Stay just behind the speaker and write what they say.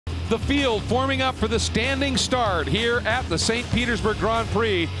The field forming up for the standing start here at the St. Petersburg Grand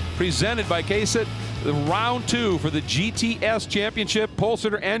Prix, presented by CaseIt. The round 2 for the GTS Championship. Pole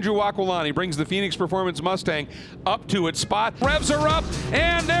sitter Andrew Aquilani brings the Phoenix Performance Mustang up to its spot. Revs are up,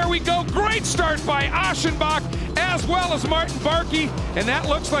 and there we go. Great start by Aschenbach, as well as Martin Barkey. And that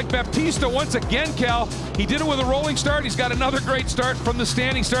looks like Baptista once again, Cal. He did it with a rolling start. He's got another great start from the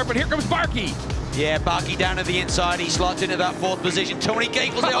standing start, but here comes Barkey. Yeah, Barkey down to the inside. He slots into that 4th position. Tony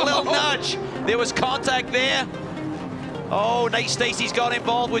Gable's there, a little nudge. There was contact there. Oh, Nate Stacey's got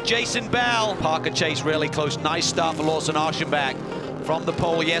involved with Jason Bell. Parker Chase really close. Nice start for Lawson Aschenbach from the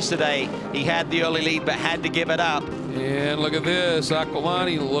pole yesterday. He had the early lead, but had to give it up. And look at this.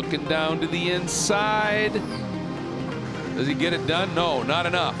 Aquilani looking down to the inside. Does he get it done? No, not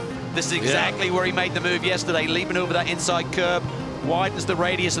enough. This is exactly where he made the move yesterday, leaping over that inside curb. Widens the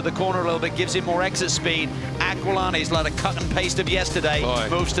radius of the corner a little bit, gives him more exit speed. Aquilani's like a cut and paste of yesterday.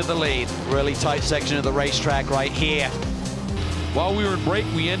 Moves to the lead. Really tight section of the racetrack right here. While we were in break,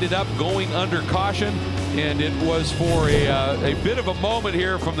 we ended up going under caution, and it was for a bit of a moment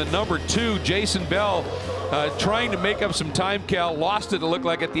here from the number 2, Jason Bell, trying to make up some time, Cal. Lost it, it looked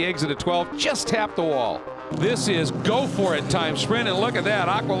like, at the exit of 12. Just tapped the wall. This is go for it time sprint, and look at that.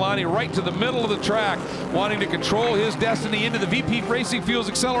 Aquilani right to the middle of the track, wanting to control his destiny into the VP Racing Fuels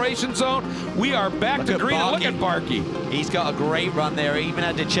acceleration zone. We are back to green, and look at Barkey. He's got a great run there. He even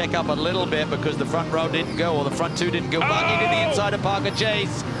had to check up a little bit because the front row didn't go, or the front 2 didn't go. Barkey to the inside of Parker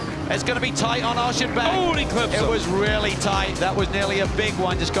Chase. It's going to be tight on Aschenbach. Oh, he clips him. It was really tight. That was nearly a big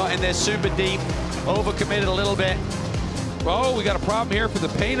one. Just got in there super deep, overcommitted a little bit. Oh, we got a problem here for the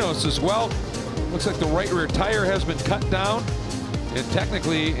Panos as well. Looks like the right rear tire has been cut down, and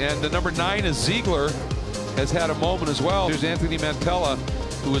technically, and the number 9 is Ziegler, has had a moment as well. There's Anthony Mantella,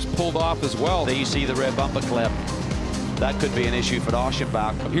 who was pulled off as well. There you see the rear bumper clip. That could be an issue for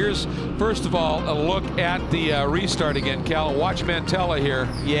Aschenbach. Here's, first of all, a look at the restart again, Cal. Watch Mantella here.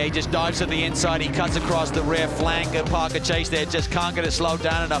 Yeah, he just dives to the inside. He cuts across the rear flank of Parker Chase there. Just can't get it slowed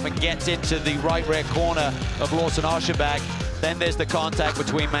down enough and gets into the right rear corner of Lawson Aschenbach. Then there's the contact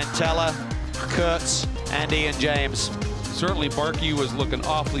between Mantella, Kurtz, and Ian James. Certainly Barkey was looking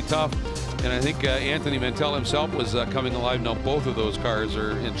awfully tough, and I think Anthony Mantella himself was coming alive. Now both of those cars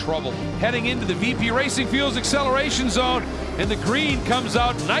are in trouble. Heading into the VP Racing Fuels acceleration zone, and the green comes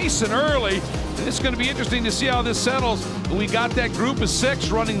out nice and early. And it's going to be interesting to see how this settles. We got that group of 6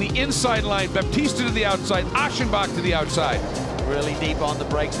 running the inside line. Baptista to the outside, Aschenbach to the outside. Really deep on the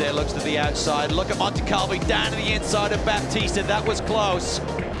brakes there, looks to the outside. Look at Montecalvo down to the inside of Baptista. That was close.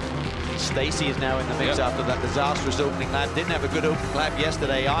 Stacey is now in the mix after that disastrous opening lap. Didn't have a good opening lap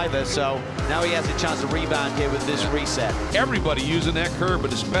yesterday either, so now he has a chance to rebound here with this reset. Everybody using that curve,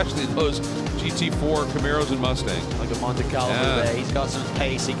 but especially those GT4 Camaros and Mustangs. Look at Montecalvo there. He's got some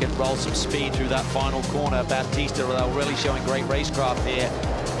pace. He can roll some speed through that final corner. Baptista, really showing great racecraft here.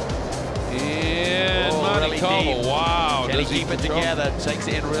 And Montecalvo, really wow. Can he keep it together? Takes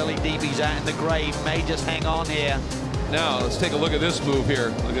it in really deep. He's out in the grave. May just hang on here. Now, let's take a look at this move here.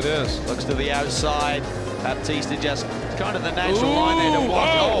 Look at this. Looks to the outside. Baptista just kind of the natural line there to watch.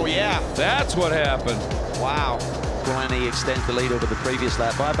 Oh, yeah. That's what happened. Wow. Prielli extends the lead over the previous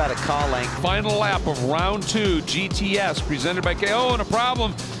lap by about a car length. Final lap of round 2, GTS, presented by KO, and a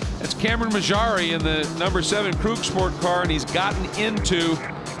problem. It's Cameron Majari in the number 7 Krug Sport car, and he's gotten into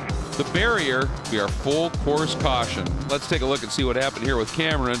the barrier. We are full course caution. Let's take a look and see what happened here with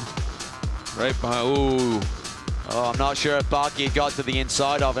Cameron. Right behind, ooh. Oh, I'm not sure if Barkey had got to the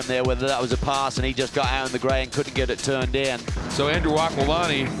inside of him there, whether that was a pass and he just got out in the grey and couldn't get it turned in. So Andrew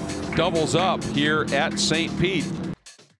Aquilani doubles up here at St. Pete.